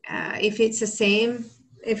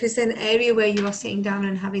 If it's an area where you are sitting down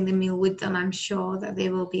and having the meal with them, I'm sure that they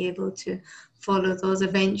will be able to follow those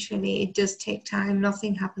eventually. It does take time.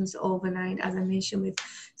 Nothing happens overnight, as I mentioned with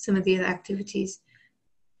some of the other activities.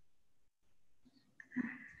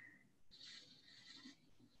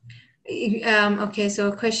 Okay,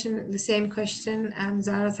 so the same question,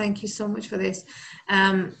 Zara, thank you so much for this.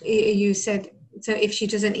 You said, so if she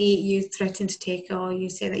doesn't eat, you threaten to take her, or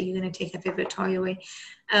you say that you're going to take her favorite toy away.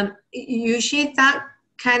 Usually that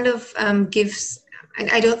kind of gives,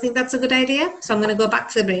 I don't think that's a good idea. So I'm going to go back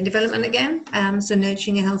to the brain development again. So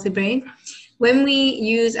nurturing a healthy brain. When we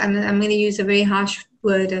use, and I'm going to use a very harsh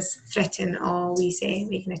word as threaten, or we say,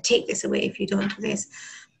 we're going to take this away if you don't do this.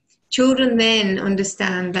 Children then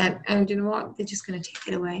understand that, oh, you know what, they're just going to take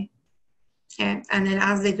it away. Yeah. And then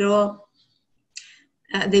as they grow up,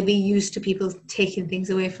 they'll be used to people taking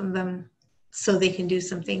things away from them so they can do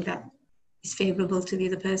something that is favorable to the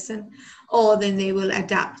other person. Or then they will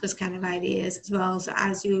adapt those kind of ideas as well. So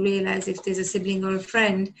as you realize, if there's a sibling or a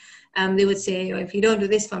friend, they would say, oh, if you don't do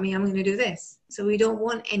this for me, I'm going to do this. So we don't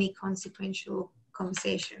want any consequential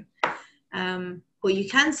conversation. What you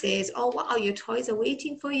can say is, oh, wow, your toys are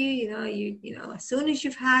waiting for you. You know, as soon as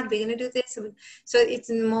you've had, we're going to do this. So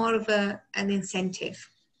it's more of an incentive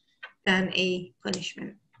than a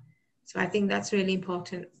punishment. So I think that's really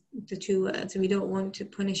important, the two words. We don't want to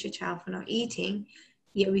punish a child for not eating,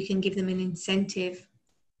 yet we can give them an incentive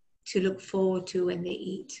to look forward to when they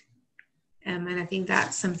eat. And I think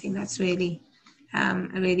that's something that's really,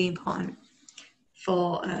 really important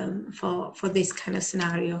for this kind of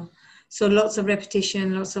scenario. So lots of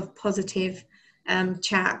repetition, lots of positive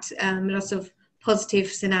chat, lots of positive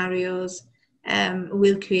scenarios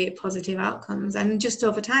will create positive outcomes. And just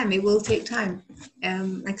over time, it will take time.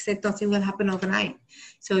 Like I said, nothing will happen overnight.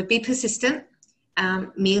 So be persistent.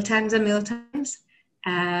 Meal times are meal times.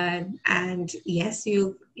 And yes,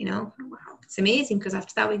 you know, wow, it's amazing because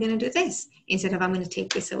after that we're going to do this instead of I'm going to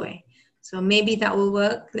take this away. So maybe that will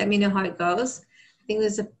work. Let me know how it goes. I think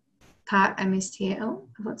there's a part I missed here. Oh,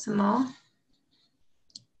 I've got some more.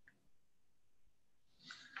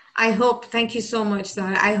 I hope, thank you so much,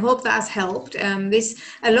 Zara. I hope that's helped. A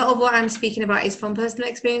lot of what I'm speaking about is from personal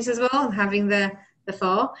experience as well, having the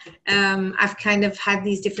four. I've kind of had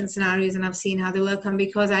these different scenarios and I've seen how they work, and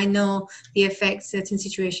because I know the effects certain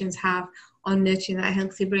situations have on nurturing that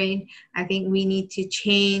healthy brain, I think we need to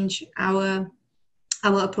change our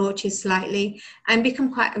approaches slightly and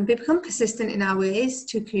become persistent in our ways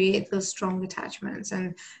to create those strong attachments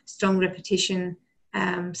and strong repetition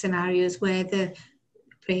scenarios where the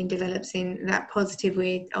brain develops in that positive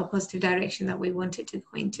way or positive direction that we want it to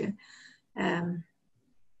go into.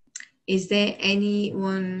 Is there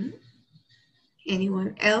anyone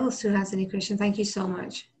else who has any questions? Thank you so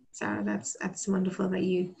much, Sarah. That's wonderful that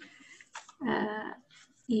you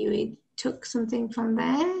took something from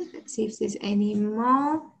there. Let's see if there's any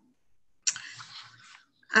more.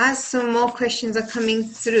 As some more questions are coming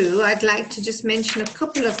through, I'd like to just mention a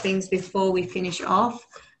couple of things before we finish off.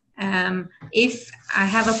 If I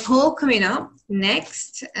have a poll coming up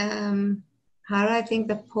next, Hara, I think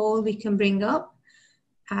the poll we can bring up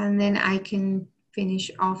and then I can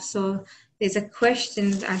finish off. So there's a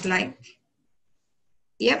question I'd like,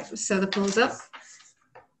 yep, so the poll's up.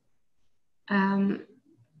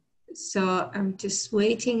 So I'm just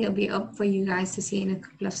waiting, it'll be up for you guys to see in a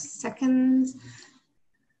couple of seconds.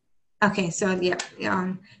 Okay, so yeah,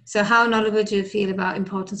 so how knowledgeable do you feel about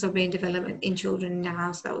importance of brain development in children in the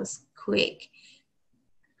house? That was quick.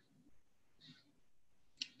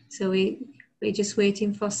 So we're just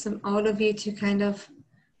waiting for all of you to kind of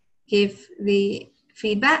give the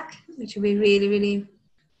feedback, which will be really, really,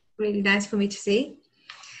 really nice for me to see,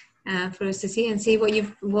 for us to see and see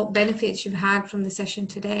what benefits you've had from the session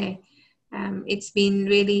today. It's been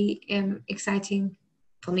really exciting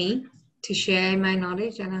for me to share my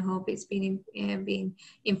knowledge, and I hope it's been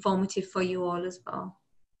informative for you all as well.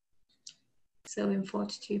 So in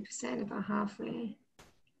 42%, about halfway.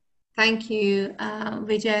 Thank you,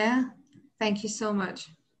 Vijaya. Thank you so much.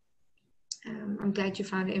 I'm glad you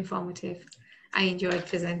found it informative. I enjoyed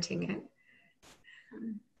presenting it.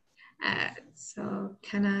 So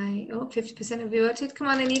can I, 50% of you voted. Come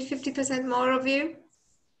on, I need 50% more of you.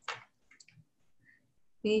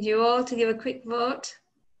 Need you all to give a quick vote.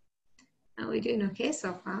 Are we doing okay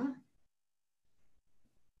so far?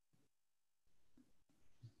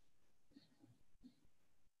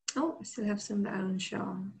 Oh, I still have some that are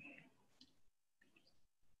unsure.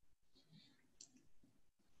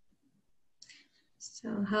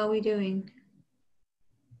 So how are we doing?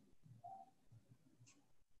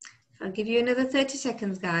 I'll give you another 30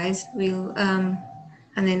 seconds, guys. We'll and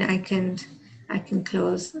then I can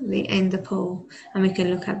close end the poll and we can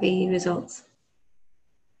look at the results.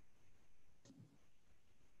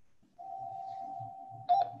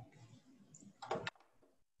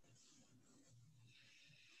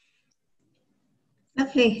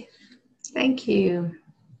 Lovely. Thank you.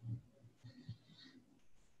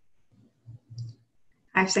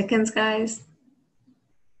 5 seconds, guys.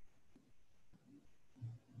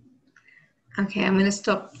 Okay, I'm going to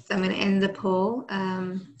stop. I'm going to end the poll.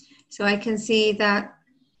 So I can see that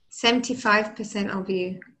 75% of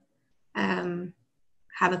you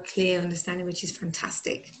have a clear understanding, which is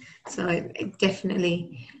fantastic. So it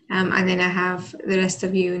definitely, and then I have the rest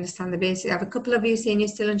of you understand the basics. I have a couple of you saying you're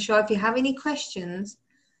still unsure. If you have any questions,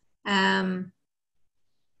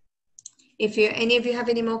 if any of you have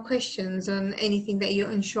any more questions on anything that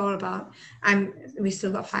you're unsure about, we've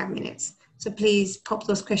still got 5 minutes. So please pop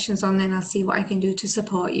those questions on, then I'll see what I can do to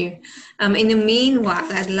support you. In the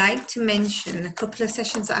meanwhile, I'd like to mention a couple of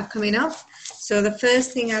sessions that are coming up. So the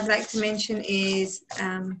first thing I'd like to mention is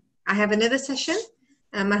I have another session.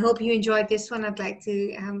 I hope you enjoyed this one. I'd like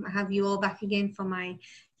to have you all back again for my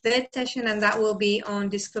third session, and that will be on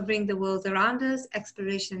discovering the world around us,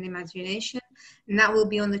 exploration and imagination. And that will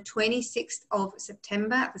be on the 26th of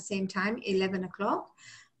September at the same time, 11 o'clock.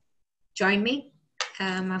 Join me.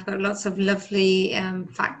 I've got lots of lovely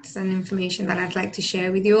facts and information that I'd like to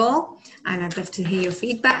share with you all, and I'd love to hear your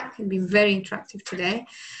feedback. It's been very interactive today.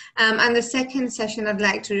 And the second session I'd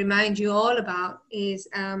like to remind you all about is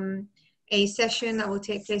a session that will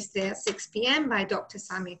take place today at 6 p.m. by Dr.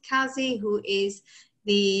 Shamila Nazim, who is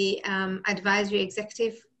the Advisory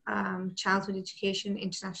Executive Childhood Education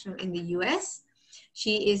International in the US.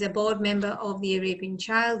 She is a board member of the Arabian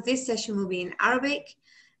Child. This session will be in Arabic,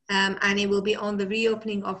 and it will be on the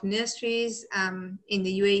reopening of nurseries in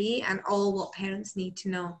the UAE and all what parents need to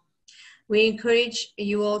know. We encourage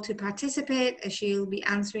you all to participate, as she'll be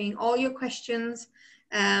answering all your questions.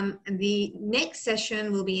 And the next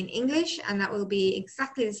session will be in English, and that will be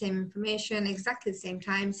exactly the same information, exactly the same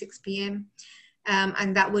time, 6 p.m.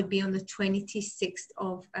 And that would be on the 26th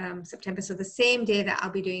of September. So the same day that I'll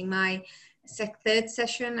be doing my third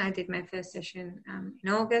session. I did my first session in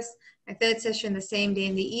August. My third session, the same day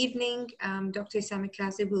in the evening, Dr. Shamila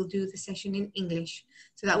Nazim will do the session in English.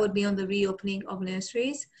 So that would be on the reopening of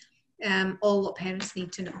nurseries, all what parents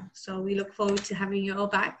need to know. So we look forward to having you all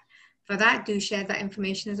back for that. Do share that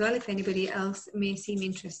information as well if anybody else may seem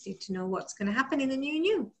interested to know what's going to happen in the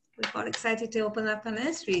new. We're all excited to open up our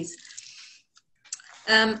nurseries.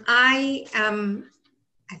 I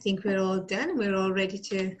think we're all done. We're all ready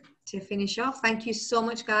to finish off. Thank you so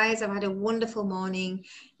much, guys. I've had a wonderful morning.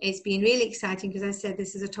 It's been really exciting because I said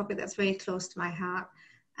this is a topic that's very close to my heart,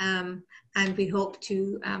 and we hope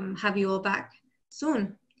to have you all back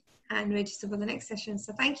soon and register for the next session.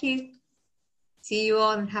 So thank you. See you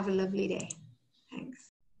all and have a lovely day.